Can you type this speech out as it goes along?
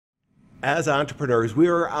As entrepreneurs, we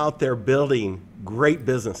are out there building great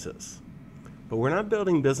businesses, but we're not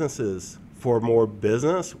building businesses for more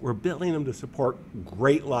business. We're building them to support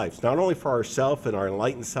great lives, not only for ourselves and our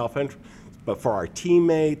enlightened self-interest, but for our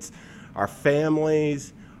teammates, our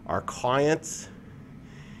families, our clients.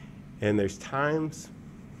 And there's times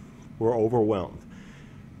we're overwhelmed.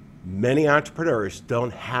 Many entrepreneurs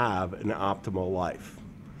don't have an optimal life.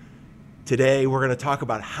 Today, we're going to talk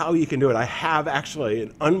about how you can do it. I have actually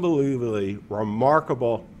an unbelievably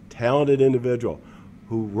remarkable, talented individual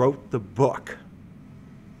who wrote the book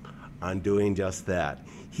on doing just that.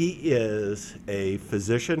 He is a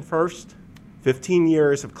physician first, 15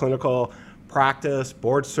 years of clinical practice,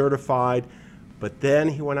 board certified, but then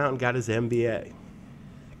he went out and got his MBA.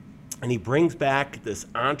 And he brings back this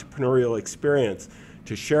entrepreneurial experience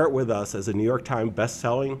to share it with us as a New York Times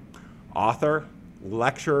best-selling author,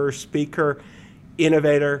 lecturer, speaker,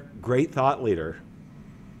 innovator, great thought leader.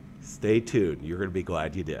 Stay tuned. You're going to be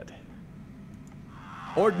glad you did.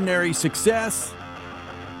 Ordinary success?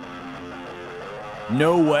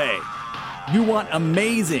 No way. You want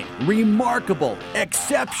amazing, remarkable,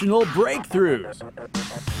 exceptional breakthroughs.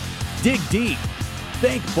 Dig deep,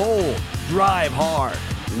 think bold, drive hard,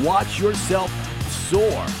 watch yourself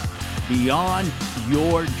soar beyond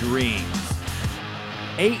your dreams.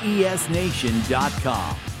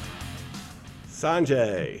 AESNation.com.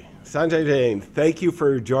 Sanjay Jain, thank you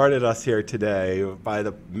for joining us here today by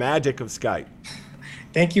the magic of Skype.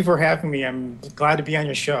 Thank you for having me. I'm glad to be on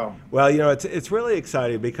your show. Well, it's really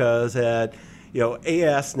exciting because at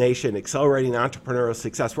AES Nation, Accelerating Entrepreneurial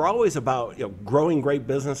Success, we're always about growing great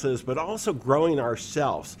businesses, but also growing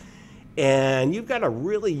ourselves. And you've got a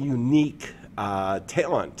really unique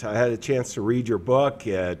talent. I had a chance to read your book,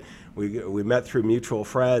 and we met through mutual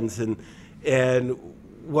friends, and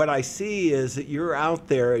what I see is that you're out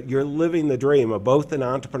there, you're living the dream of both an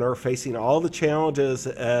entrepreneur facing all the challenges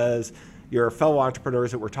as your fellow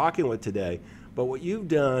entrepreneurs that we're talking with today. But what you've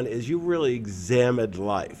done is you really examined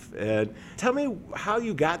life. And tell me how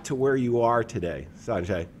you got to where you are today,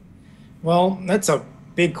 Sanjay. Well, that's a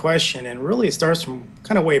big question, and really it starts from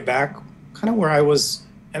kind of way back, kind of where I was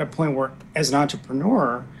at a point where, as an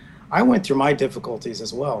entrepreneur, I went through my difficulties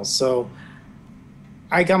as well. So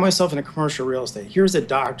I got myself into commercial real estate. Here's a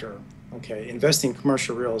doctor, okay, investing in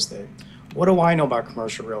commercial real estate. What do I know about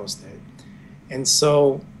commercial real estate? And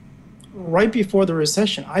so right before the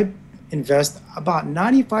recession, I invest about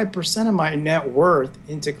 95% of my net worth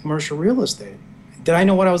into commercial real estate. Did I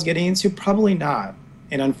know what I was getting into? Probably not.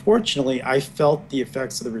 And unfortunately, I felt the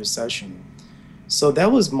effects of the recession. So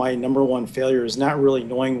that was my number one failure, is not really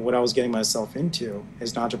knowing what I was getting myself into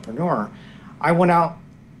as an entrepreneur. I went out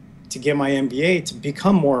to get my MBA to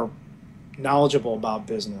become more knowledgeable about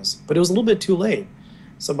business, but it was a little bit too late.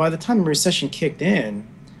 So by the time the recession kicked in,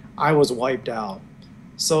 I was wiped out.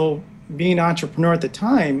 So being an entrepreneur at the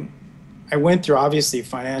time, I went through obviously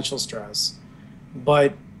financial stress,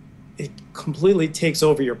 but it completely takes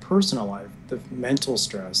over your personal life, the mental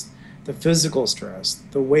stress, the physical stress,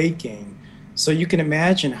 the weight gain. So you can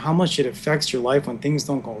imagine how much it affects your life when things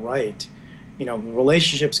don't go right.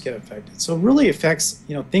 Relationships get affected. So it really affects,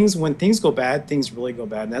 things, when things go bad, things really go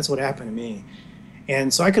bad. And that's what happened to me.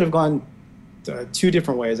 And so I could have gone two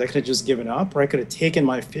different ways. I could have just given up, or I could have taken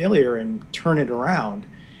my failure and turned it around.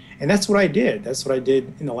 And that's what I did. That's what I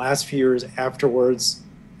did in the last few years afterwards,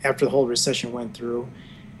 after the whole recession went through.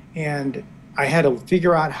 And I had to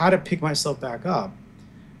figure out how to pick myself back up.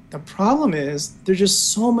 The problem is there's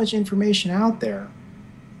just so much information out there.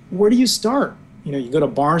 Where do you start? You go to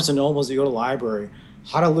Barnes and Nobles, you go to the library,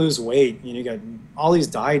 how to lose weight. You got all these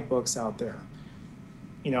diet books out there.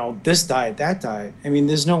 This diet, that diet. I mean,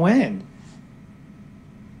 there's no end.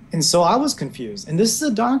 And so I was confused. And this is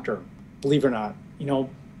a doctor, believe it or not.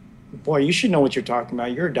 Boy, you should know what you're talking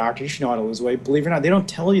about. You're a doctor, you should know how to lose weight. Believe it or not, they don't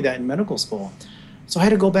tell you that in medical school. So I had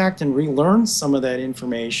to go back and relearn some of that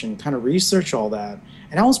information, kind of research all that.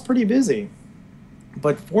 And I was pretty busy.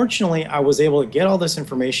 But fortunately, I was able to get all this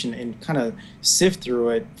information and kind of sift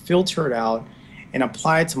through it, filter it out, and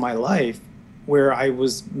apply it to my life where I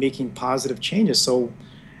was making positive changes. So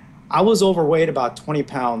I was overweight about 20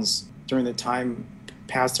 pounds during the time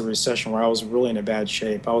past the recession where I was really in a bad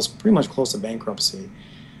shape. I was pretty much close to bankruptcy.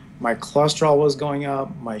 My cholesterol was going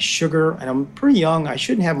up, my sugar, and I'm pretty young, I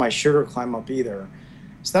shouldn't have my sugar climb up either.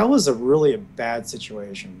 So that was really a bad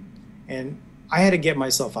situation. And I had to get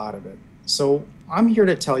myself out of it. So I'm here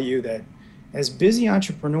to tell you that as busy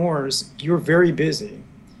entrepreneurs, you're very busy.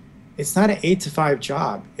 It's not an 8 to 5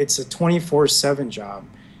 job, it's a 24/7 job.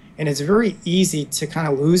 And it's very easy to kind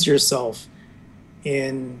of lose yourself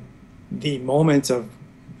in the moment of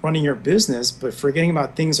running your business, but forgetting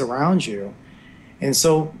about things around you. And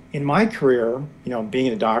so in my career,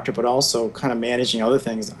 being a doctor, but also kind of managing other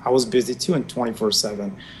things, I was busy too and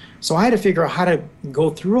 24/7. So I had to figure out how to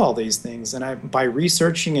go through all these things. And by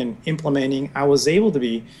researching and implementing, I was able to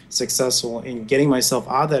be successful in getting myself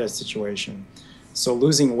out of that situation. So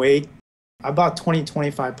losing weight, about 20,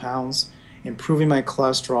 25 pounds, improving my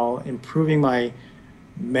cholesterol, improving my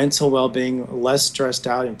mental well-being, less stressed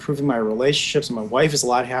out, improving my relationships. My wife is a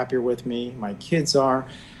lot happier with me. My kids are.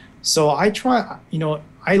 So I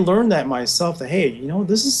learned that myself that, hey,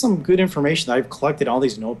 this is some good information that I've collected all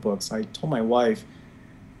these notebooks. I told my wife,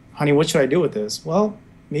 honey, what should I do with this? Well,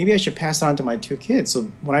 maybe I should pass it on to my 2 kids.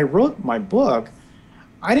 So when I wrote my book,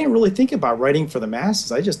 I didn't really think about writing for the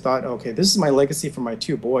masses. I just thought, okay, this is my legacy for my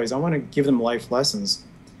 2 boys. I want to give them life lessons.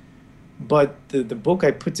 But the book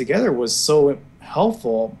I put together was so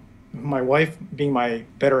helpful. My wife, being my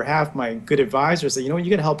better half, my good advisor, said, you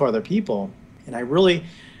got to help other people. And I really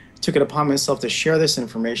took it upon myself to share this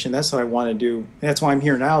information. That's what I want to do. And that's why I'm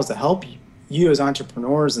here now, is to help you as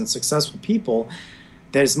entrepreneurs and successful people,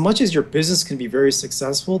 that as much as your business can be very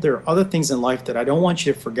successful, there are other things in life that I don't want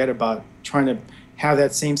you to forget about, trying to have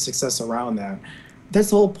that same success around that.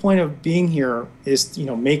 That's the whole point of being here, is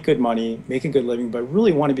make good money, make a good living, but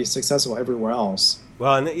really want to be successful everywhere else.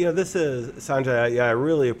 Well, and this is, Sanjay, I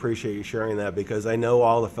really appreciate you sharing that, because I know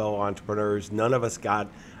all the fellow entrepreneurs, none of us got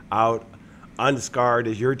out unscarred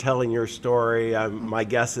as you're telling your story. My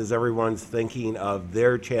guess is everyone's thinking of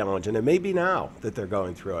their challenge, and it may be now that they're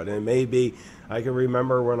going through it. And it may be, I can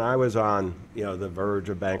remember when I was on the verge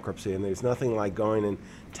of bankruptcy, and there's nothing like going and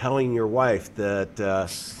telling your wife that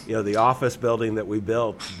the office building that we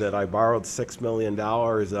built, that I borrowed $6 million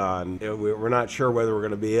on, we're not sure whether we're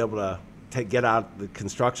going to be able to get out the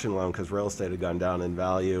construction loan because real estate had gone down in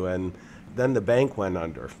value, and then the bank went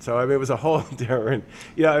under. So it was a whole different,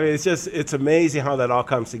 it's amazing how that all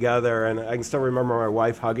comes together. And I can still remember my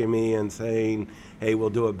wife hugging me and saying, hey, we'll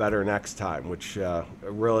do it better next time, which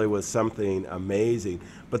really was something amazing.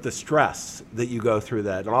 But the stress that you go through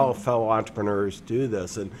that, and all fellow entrepreneurs do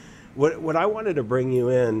this. And what I wanted to bring you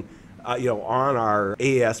in, on our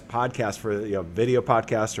AES podcast, for video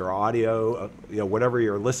podcast or audio, whatever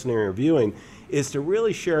you're listening or viewing, is to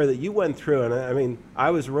really share that you went through. And I mean, I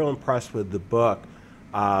was real impressed with the book.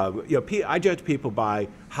 I judge people by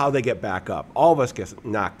how they get back up. All of us get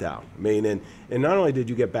knocked down. I mean, and not only did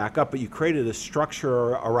you get back up, but you created a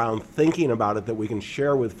structure around thinking about it that we can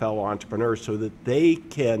share with fellow entrepreneurs so that they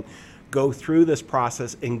can go through this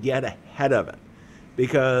process and get ahead of it.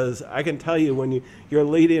 Because I can tell you, when you're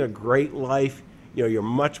leading a great life, you're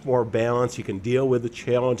much more balanced. You can deal with the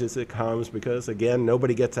challenges that comes, because again,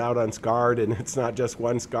 nobody gets out unscarred, and it's not just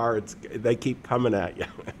one scar, they keep coming at you.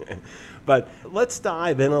 But let's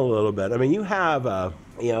dive in a little bit. I mean, you have,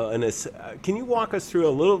 can you walk us through a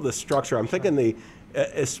little of the structure? I'm thinking the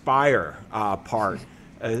Aspire part.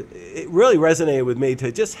 It really resonated with me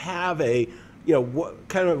to just have we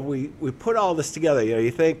put all this together.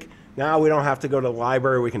 You think, now we don't have to go to the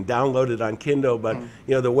library, we can download it on Kindle, but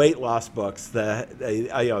the weight loss books,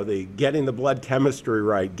 the getting the blood chemistry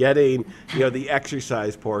right, getting the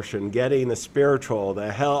exercise portion, getting the spiritual, the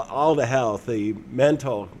health, all the health, the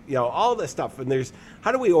mental, all this stuff. And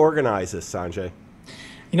how do we organize this, Sanjay?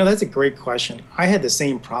 That's a great question. I had the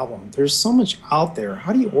same problem. There's so much out there.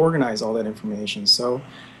 How do you organize all that information? So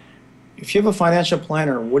if you have a financial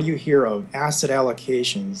planner, what do you hear of? Asset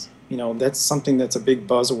allocations. That's something that's a big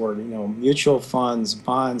buzzword, mutual funds,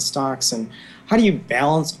 bonds, stocks, and how do you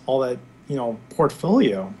balance all that,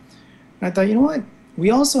 portfolio? And I thought, what?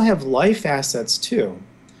 We also have life assets too.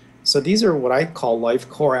 So these are what I call life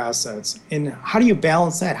core assets. And how do you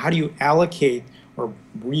balance that? How do you allocate or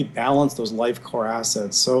rebalance those life core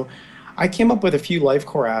assets? So I came up with a few life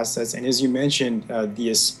core assets, and as you mentioned, the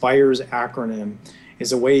ASPIRES acronym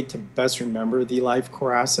is a way to best remember the life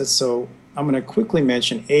core assets. So I'm going to quickly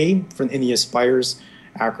mention A in the ASPIRES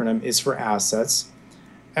acronym is for assets,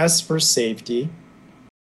 S for safety,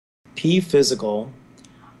 P physical,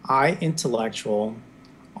 I intellectual,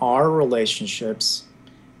 R relationships,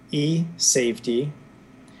 E safety,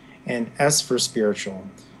 and S for spiritual.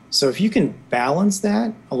 So if you can balance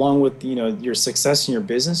that along with your success in your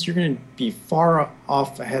business, you're going to be far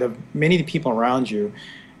off ahead of many of the people around you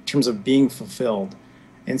in terms of being fulfilled.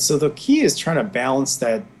 And so the key is trying to balance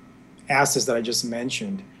that assets that I just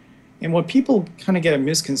mentioned. And what people kind of get a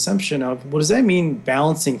misconception of, what does that mean,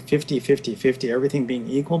 balancing 50-50-50, everything being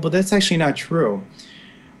equal? But that's actually not true.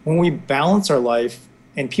 When we balance our life,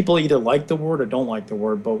 and people either like the word or don't like the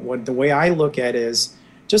word, but the way I look at it is,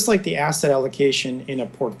 just like the asset allocation in a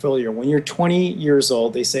portfolio, when you're 20 years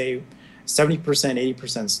old, they say 70%,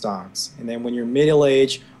 80% stocks. And then when you're middle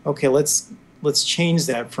age, okay, let's change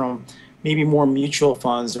that from maybe more mutual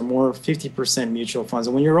funds or more 50% mutual funds.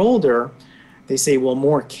 And when you're older, they say, well,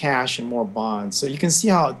 more cash and more bonds. So you can see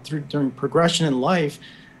how during progression in life,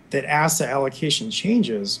 that asset allocation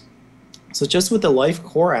changes. So just with the life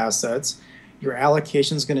core assets, your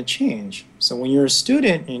allocation is going to change. So when you're a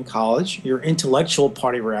student in college, your intellectual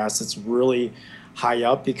part of your assets really high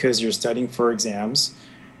up because you're studying for exams.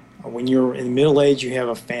 When you're in middle age, you have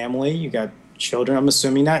a family, you got children, I'm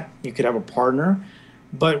assuming that you could have a partner.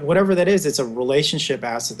 But whatever that is, it's a relationship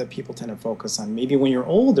asset that people tend to focus on. Maybe when you're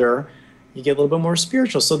older, you get a little bit more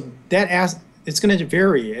spiritual. So that it's going to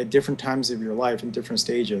vary at different times of your life and different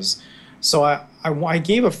stages. So I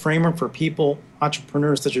gave a framework for people,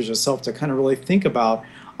 entrepreneurs such as yourself, to kind of really think about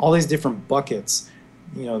all these different buckets,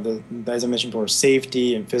 as I mentioned before,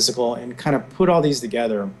 safety and physical, and kind of put all these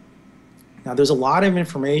together. Now, there's a lot of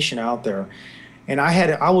information out there, and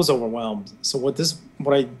I was overwhelmed. So what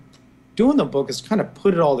I do in the book is kind of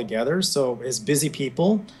put it all together. So as busy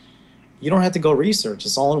people, you don't have to go research.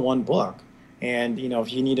 It's all in one book. And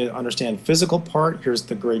if you need to understand physical part, here's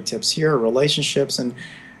the great tips here, relationships, and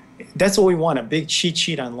that's what we want, a big cheat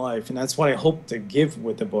sheet on life. And that's what I hope to give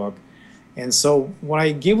with the book. And so what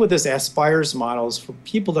I give with this Aspires model is for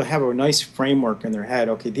people to have a nice framework in their head.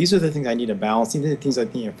 Okay, these are the things I need to balance. These are the things I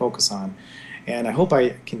need to focus on. And I hope I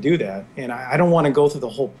can do that. And I don't want to go through the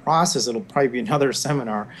whole process. It'll probably be another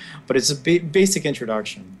seminar, but it's a basic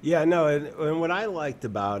introduction. Yeah, no, and what I liked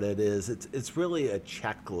about it is it's really a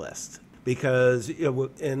checklist. Because,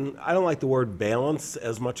 and I don't like the word balance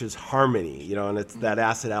as much as harmony, and it's that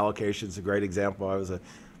asset allocation is a great example. I was a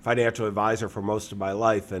financial advisor for most of my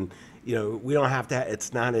life, and, we don't have to,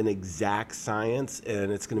 it's not an exact science,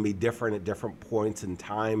 and it's going to be different at different points in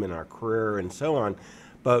time in our career and so on.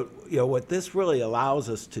 But, what this really allows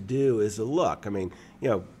us to do is to look,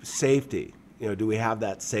 safety, do we have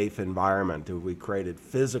that safe environment? Do we created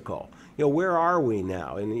physical? Where are we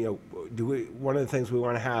now? And one of the things we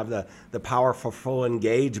want to have the powerful full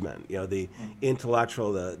engagement, the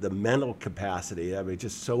intellectual, the mental capacity.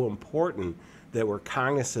 Just so important that we're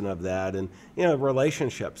cognizant of that. And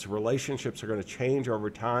relationships are going to change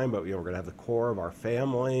over time, but we're going to have the core of our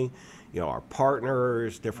family, our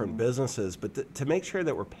partners, different businesses, but to make sure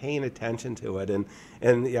that we're paying attention to it. And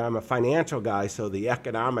I'm a financial guy, so the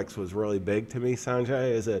economics was really big to me,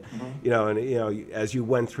 Sanjay. Is it, as you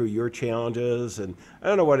went through your challenges, and I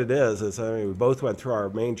don't know what it is. We both went through our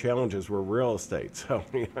main challenges were real estate, so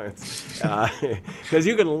because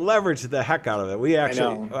you can leverage the heck out of it.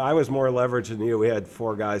 I was more leveraged than you. We had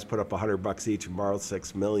 4 guys put up $100 each and borrowed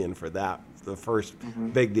 $6 million for that. The first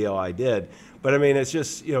big deal I did. But it's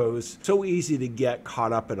just, it was so easy to get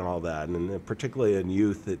caught up in all that, and particularly in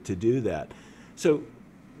youth to do that. So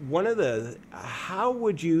how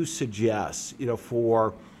would you suggest,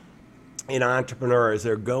 for an entrepreneur as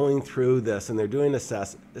they're going through this and they're doing a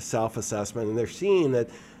self-assessment and they're seeing that,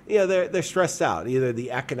 they're stressed out, either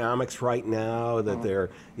the economics right now, that they're,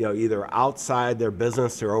 either outside their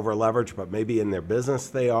business, they're over leveraged, but maybe in their business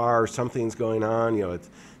they are, or something's going on,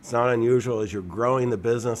 it's not unusual as you're growing the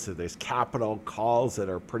business that there's capital calls that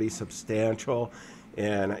are pretty substantial,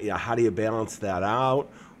 and how do you balance that out?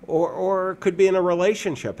 Or it could be in a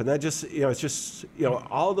relationship, and that just, it's just,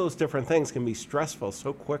 all those different things can be stressful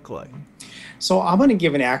so quickly. So I'm going to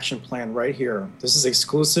give an action plan right here. This is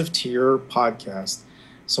exclusive to your podcast.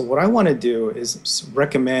 So what I want to do is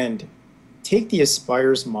recommend, take the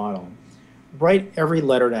Aspires model, write every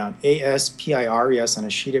letter down, ASPIRES, on a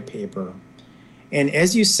sheet of paper. And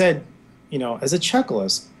as you said, as a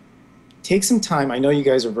checklist, take some time. I know you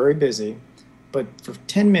guys are very busy, but for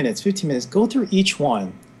 10 minutes, 15 minutes, go through each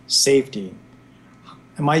one. Safety.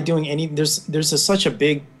 Am I doing any, there's such a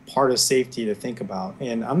big part of safety to think about.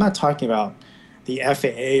 And I'm not talking about the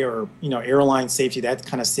FAA or, airline safety, that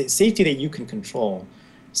kind of safety that you can control.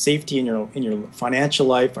 Safety in your financial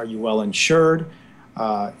life. Are you well insured?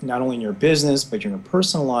 Not only in your business, but in your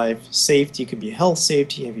personal life. Safety could be health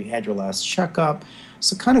safety. Have you had your last checkup?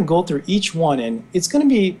 So kind of go through each one, and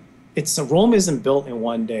Rome isn't built in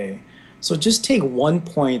one day. So just take one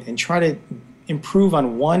point and try to improve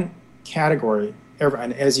on one category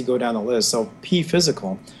as you go down the list. So P,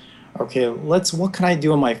 physical. Okay, what can I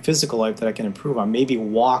do in my physical life that I can improve on? Maybe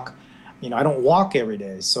walk. I don't walk every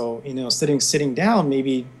day. So, sitting down,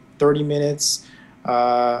 maybe 30 minutes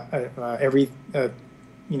every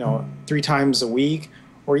 3 times a week,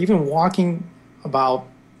 or even walking about,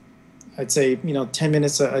 I'd say, 10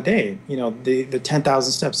 minutes a day, the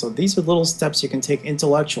 10,000 steps. So these are little steps you can take,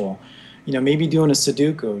 intellectual, maybe doing a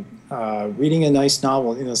Sudoku, reading a nice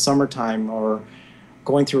novel in the summertime, or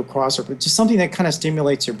going through a crossword, but just something that kind of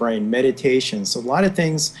stimulates your brain, meditation. So a lot of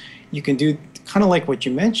things you can do, kind of like what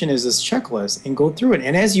you mentioned, is this checklist and go through it.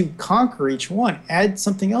 And as you conquer each one, add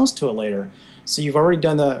something else to it later. So you've already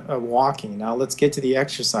done the walking. Now let's get to the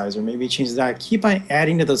exercise, or maybe change the diet. Keep on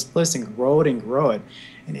adding to this list and grow it and grow it.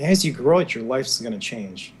 And as you grow it, your life's going to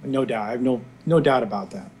change. No doubt. I have no doubt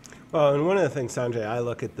about that. Well, and one of the things, Sanjay, I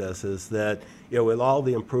look at this is that, with all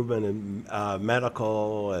the improvement in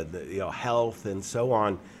medical and, health and so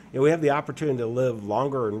on, we have the opportunity to live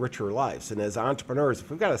longer and richer lives. And as entrepreneurs, if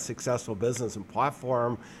we've got a successful business and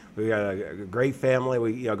platform, we got a great family,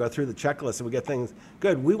 we go through the checklist and we get things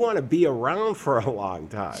good, we want to be around for a long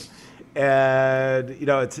time. And,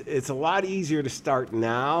 it's a lot easier to start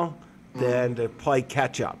now than to play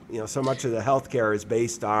catch up. So much of the healthcare is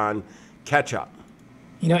based on catch up.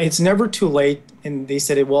 It's never too late. And they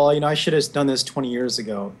said, well, I should have done this 20 years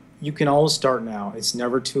ago. You can always start now. It's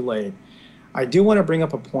never too late. I do want to bring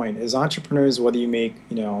up a point. As entrepreneurs, whether you make,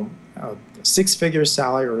 a 6-figure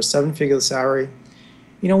salary or a 7-figure salary,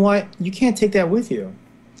 you know what? You can't take that with you.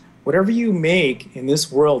 Whatever you make in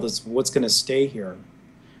this world is what's going to stay here.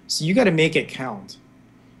 So you got to make it count.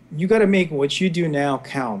 You got to make what you do now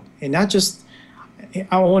count. And not just,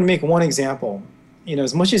 I want to make one example.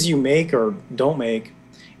 As much as you make or don't make,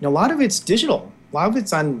 a lot of it's digital. A lot of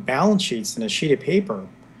it's on balance sheets and a sheet of paper.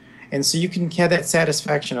 And so you can have that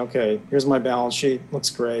satisfaction, okay, here's my balance sheet, looks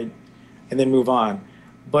great, and then move on.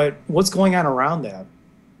 But what's going on around that?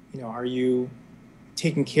 Are you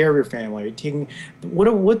taking care of your family? Are you taking,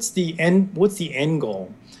 what's the end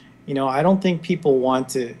goal? I don't think people want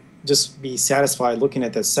to just be satisfied looking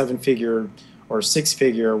at that 7-figure or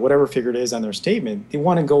 6-figure or whatever figure it is on their statement. They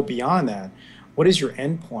want to go beyond that. What is your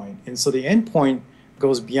end point? And so the end point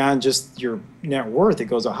goes beyond just your net worth. It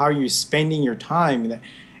goes to how are you spending your time.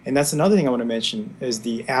 And that's another thing I want to mention is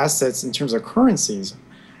the assets in terms of currencies.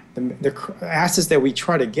 The assets that we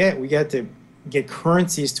try to get, we got to get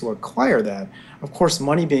currencies to acquire that. Of course,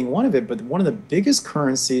 money being one of it, but one of the biggest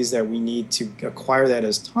currencies that we need to acquire that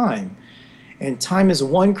is time. And time is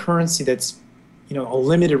one currency that's, a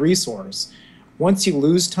limited resource. Once you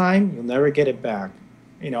lose time, you'll never get it back.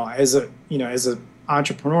 As an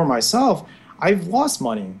entrepreneur myself, I've lost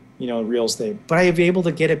money, in real estate, but I have able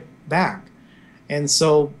to get it back. And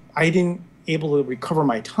so I didn't able to recover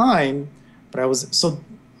my time, but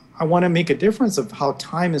I want to make a difference of how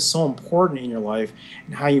time is so important in your life,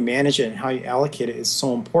 and how you manage it and how you allocate it is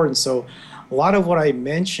so important. So a lot of what I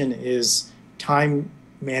mention is time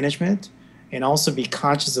management, and also be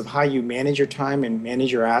conscious of how you manage your time and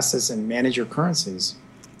manage your assets and manage your currencies.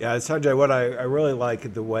 Yeah, Sanjay, what I really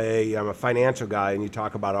like the way I'm a financial guy, and you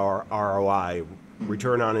talk about our ROI,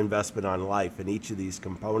 return on investment on life, in each of these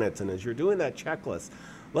components. And as you're doing that checklist,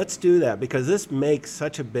 let's do that, because this makes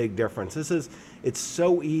such a big difference. It's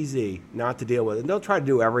so easy not to deal with it. And don't try to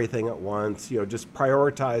do everything at once. Just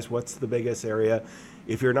prioritize what's the biggest area.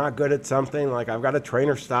 If you're not good at something, like I've got a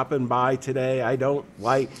trainer stopping by today, I don't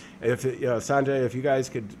like, Sanjay, if you guys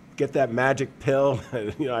could get that magic pill,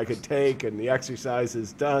 I could take, and the exercise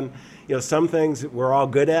is done. Some things we're all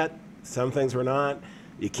good at, some things we're not.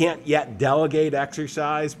 You can't yet delegate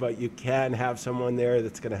exercise, but you can have someone there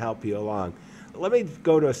that's going to help you along. Let me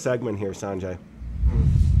go to a segment here, Sanjay.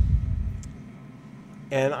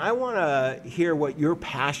 And I want to hear what you're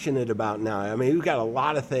passionate about now. I mean, you've got a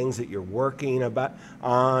lot of things that you're working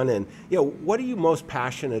on, and what are you most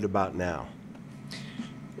passionate about now?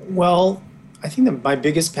 Well, I think that my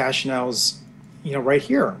biggest passion now is, right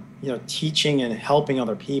here, teaching and helping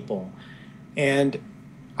other people. And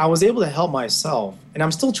I was able to help myself, and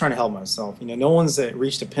I'm still trying to help myself. No one's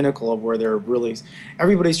reached a pinnacle of where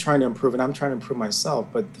everybody's trying to improve, and I'm trying to improve myself.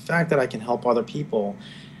 But the fact that I can help other people,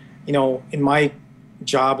 in my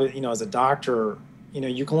job, as a doctor,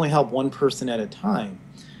 you can only help one person at a time.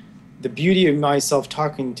 The beauty of myself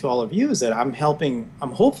talking to all of you is that I'm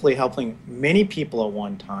hopefully helping many people at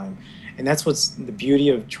one time. And that's what's the beauty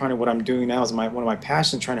of what I'm doing now is one of my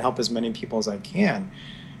passions, trying to help as many people as I can.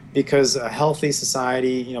 Because a healthy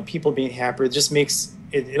society, people being happier, it just makes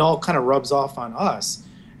it all kind of rubs off on us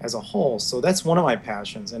as a whole. So that's one of my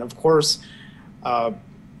passions. And of course,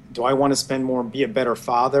 do I want to spend more, be a better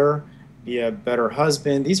father, be a better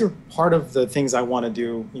husband? These are part of the things I want to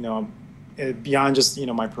do, beyond just,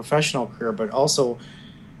 my professional career, but also,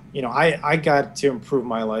 I got to improve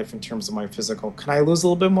my life in terms of my physical. Can I lose a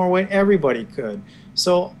little bit more weight? Everybody could.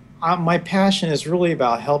 So my passion is really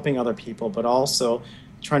about helping other people, but also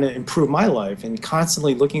trying to improve my life and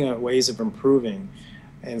constantly looking at ways of improving.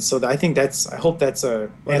 And so I hope that's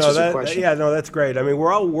answers your question. Yeah, no, that's great. I mean,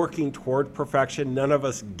 we're all working toward perfection. None of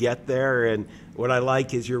us get there. And what I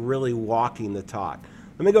like is you're really walking the talk.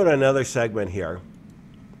 Let me go to another segment here.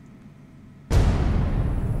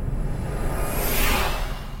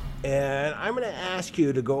 And I'm going to ask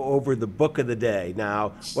you to go over the book of the day.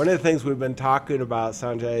 Now, one of the things we've been talking about,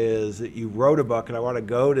 Sanjay, is that you wrote a book, and I want to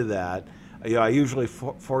go to that. I usually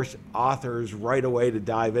force authors right away to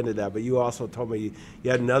dive into that, but you also told me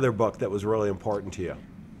you had another book that was really important to you.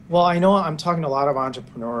 Well, I know I'm talking to a lot of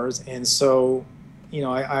entrepreneurs, and so,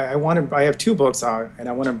 I have 2 books out, and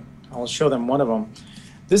I'll show them one of them.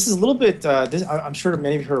 This is a little bit, I'm sure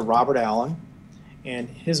many of you heard of Robert Allen, and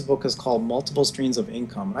his book is called Multiple Streams of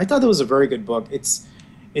Income. I thought that was a very good book. It's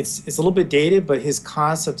a little bit dated, but his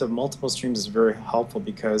concept of multiple streams is very helpful,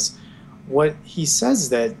 because what he says is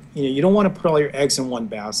that you don't want to put all your eggs in one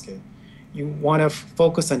basket. You want to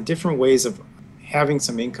focus on different ways of having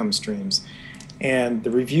some income streams. And the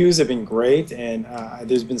reviews have been great, and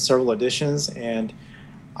there's been several editions, and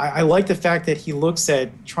I like the fact that he looks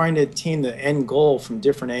at trying to attain the end goal from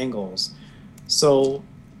different angles. So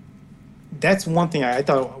that's one thing I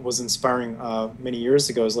thought was inspiring many years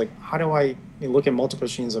ago, is like, how do I look at multiple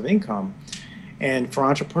streams of income? And for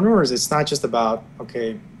entrepreneurs, it's not just about,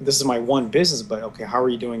 okay, this is my one business, but okay, how are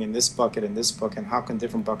you doing in this bucket and this bucket, and how can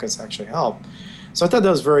different buckets actually help? So I thought that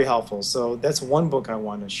was very helpful. So that's one book I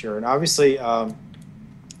wanted to share. And obviously,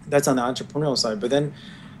 that's on the entrepreneurial side. But then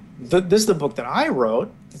this is the book that I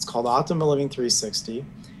wrote. It's called Optimal Living 360.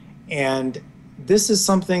 And this is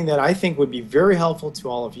something that I think would be very helpful to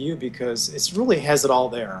all of you, because it really has it all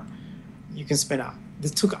there. You can spend,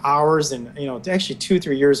 this took hours and, actually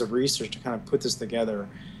 2-3 years of research to kind of put this together.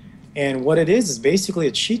 And what it is basically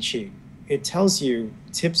a cheat sheet. It tells you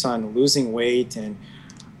tips on losing weight and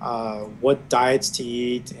what diets to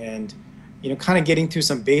eat, and kind of getting through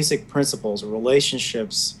some basic principles,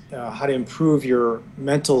 relationships, how to improve your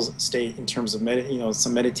mental state in terms of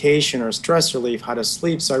some meditation or stress relief, how to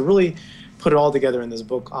sleep. So I really put it all together in this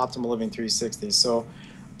book, Optimal Living 360. So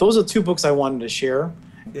those are 2 books I wanted to share.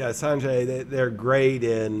 Yeah, Sanjay, they're great,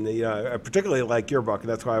 and I particularly like your book, and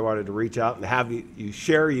that's why I wanted to reach out and have you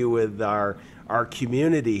share you with our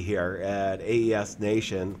community here at AES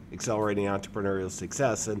Nation, Accelerating Entrepreneurial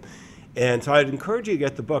Success. And so I'd encourage you to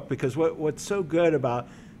get the book, because what's so good about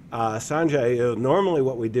Sanjay, normally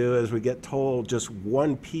what we do is we get told just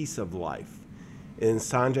one piece of life, and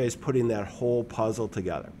Sanjay's putting that whole puzzle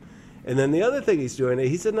together. And then the other thing he's doing,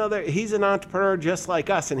 he's an entrepreneur just like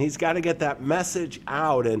us, and he's got to get that message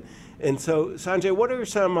out. And so, Sanjay, what are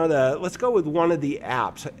some of let's go with one of the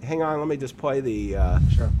apps. Hang on, let me just play the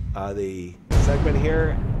segment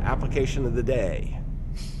here, application of the day.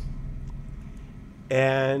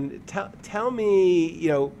 And tell me,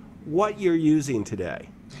 what you're using today.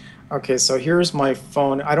 Okay, so here's my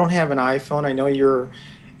phone. I don't have an iPhone. I know you're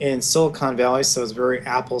in Silicon Valley, so it's very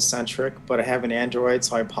Apple-centric, but I have an Android,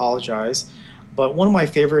 so I apologize. But one of my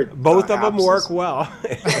favorite both of them work well.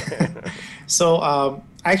 So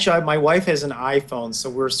actually, my wife has an iPhone, so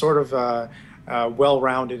we're sort of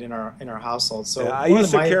well-rounded in our household. So I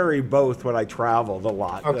used to carry both when I traveled a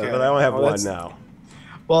lot, okay, but I only have one now.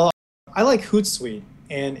 Well, I like Hootsuite,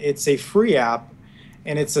 and it's a free app,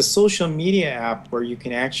 and it's a social media app where you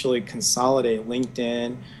can actually consolidate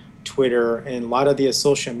LinkedIn, Twitter, and a lot of the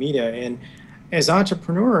social media. And as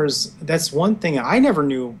entrepreneurs, that's one thing I never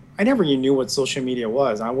knew what social media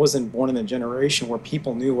was. I wasn't born in the generation where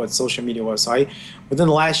people knew what social media was. So within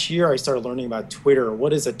the last year, I started learning about Twitter.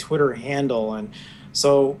 What is a Twitter handle? And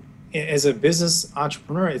so as a business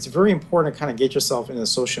entrepreneur, it's very important to kind of get yourself in the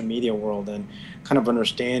social media world and kind of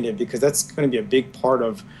understand it, because that's going to be a big part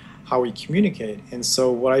of how we communicate. And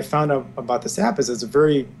so what I found out about this app is it's a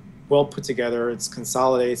very well put together. It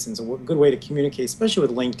consolidates, and it's a good way to communicate, especially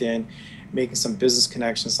with LinkedIn, making some business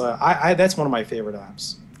connections. So that's one of my favorite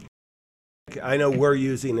apps. I know we're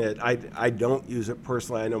using it. I don't use it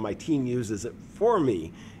personally. I know my team uses it for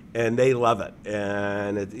me, and they love it.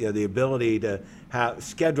 And the ability to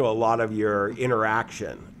schedule a lot of your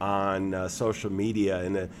interaction on social media,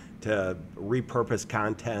 and to repurpose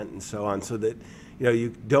content and so on, so that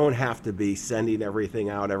you don't have to be sending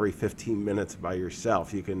everything out every 15 minutes by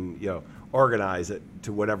yourself. You can organize it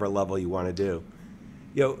to whatever level you want to do.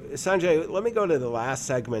 Sanjay, let me go to the last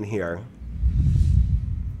segment here.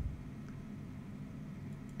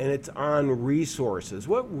 And it's on resources.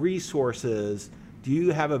 What resources do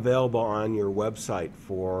you have available on your website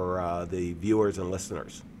for the viewers and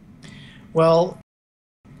listeners? Well,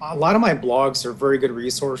 a lot of my blogs are very good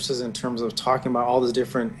resources in terms of talking about all the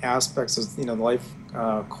different aspects of life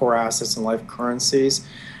core assets and life currencies.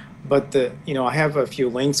 But I have a few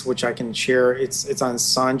links which I can share. It's on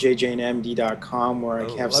sanjayjainmd.com, where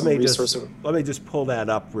I have some resources. Let me just pull that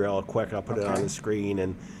up real quick. I'll put it on the screen.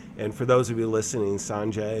 And And for those of you listening,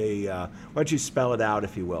 Sanjay, why don't you spell it out,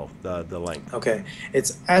 if you will, the link? Okay,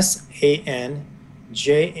 it's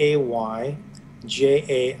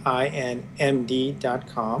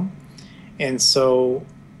SanjayJainMD.com. And so,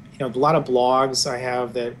 a lot of blogs I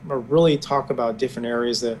have that really talk about different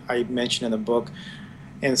areas that I mentioned in the book.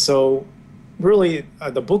 And so really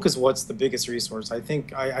the book is what's the biggest resource. I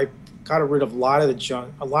think I got rid of a lot of the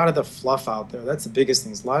junk, a lot of the fluff out there. That's the biggest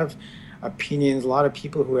thing. There's a lot of opinions, a lot of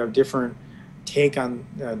people who have different take on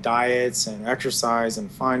diets and exercise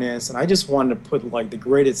and finance. And I just wanted to put like the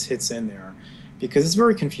greatest hits in there because it's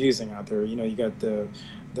very confusing out there. You got the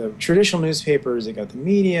traditional newspapers, you got the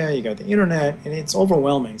media, you got the internet, and it's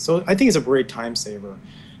overwhelming. So I think it's a great time saver.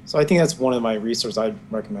 So I think that's one of my resources I'd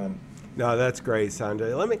recommend. No, that's great,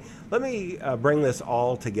 Sanjay. Let me bring this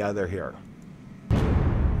all together here.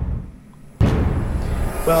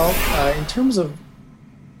 Well, in terms of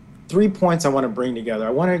 3 points I want to bring together,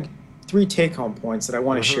 I wanted 3 take-home points that I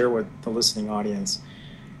want to share with the listening audience.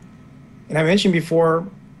 And I mentioned before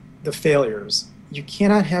the failures. You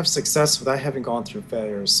cannot have success without having gone through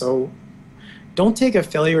failures. So don't take a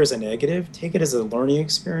failure as a negative. Take it as a learning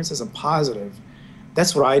experience, as a positive.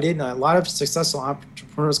 That's what I did, and a lot of successful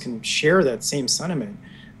entrepreneurs can share that same sentiment,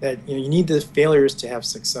 that you need the failures to have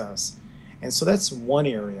success. And so that's one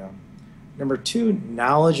area. Number 2,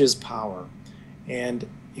 knowledge is power. And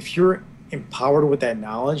if you're empowered with that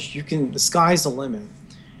knowledge, the sky's the limit.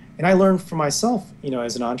 And I learned for myself,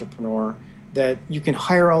 as an entrepreneur, that you can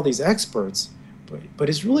hire all these experts, but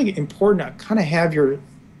it's really important to kind of have your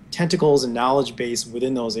tentacles and knowledge base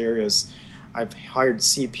within those areas. I've hired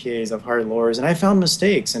CPAs, I've hired lawyers, and I found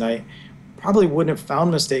mistakes, and I probably wouldn't have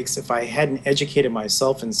found mistakes if I hadn't educated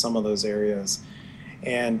myself in some of those areas.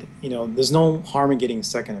 And there's no harm in getting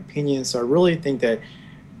second opinions. So I really think that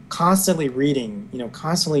constantly reading,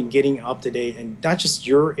 constantly getting up to date, and not just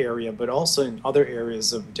your area, but also in other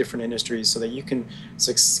areas of different industries, so that you can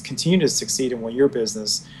continue to succeed in what your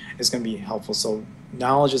business is going to be helpful. So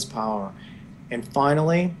knowledge is power. And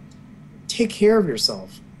finally, take care of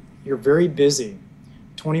yourself. You're very busy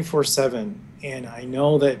 24/7, and I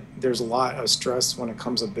know that there's a lot of stress when it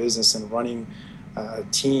comes to business and running a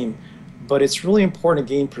team, but it's really important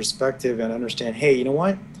to gain perspective and understand, hey, you know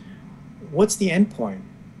what? What's the end point?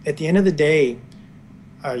 At the end of the day,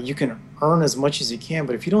 you can earn as much as you can,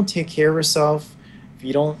 but if you don't take care of yourself, if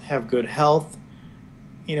you don't have good health,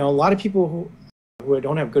 a lot of people who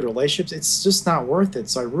don't have good relationships, it's just not worth it.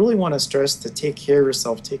 So I really want to stress to take care of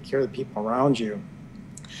yourself, take care of the people around you.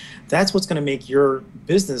 That's what's going to make your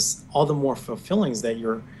business all the more fulfilling, is that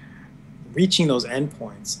you're reaching those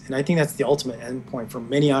endpoints. And I think that's the ultimate endpoint for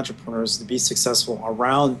many entrepreneurs, to be successful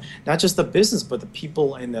around not just the business, but the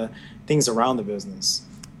people and the things around the business.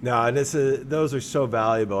 No, and those are so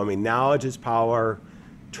valuable. I mean, knowledge is power,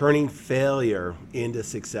 turning failure into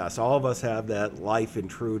success. All of us have that life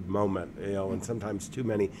intrude moment, and sometimes too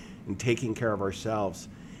many, in taking care of ourselves.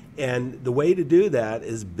 And the way to do that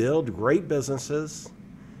is build great businesses,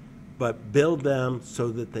 but build them so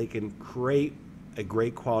that they can create a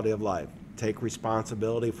great quality of life. Take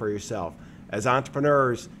responsibility for yourself. As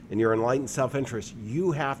entrepreneurs, in your enlightened self-interest,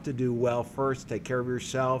 you have to do well first, take care of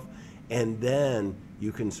yourself, and then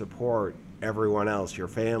you can support everyone else, your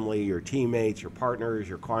family, your teammates, your partners,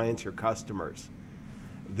 your clients, your customers.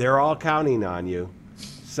 They're all counting on you.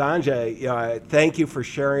 Sanjay, thank you for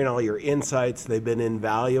sharing all your insights. They've been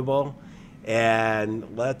invaluable.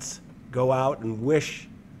 And let's go out and wish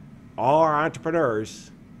all our entrepreneurs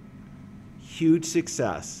huge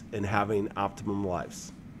success in having optimum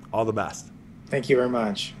lives. All the best. Thank you very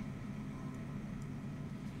much.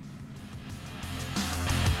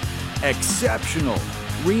 Exceptional,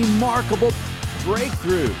 remarkable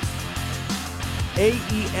breakthroughs.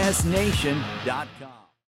 AESNation.com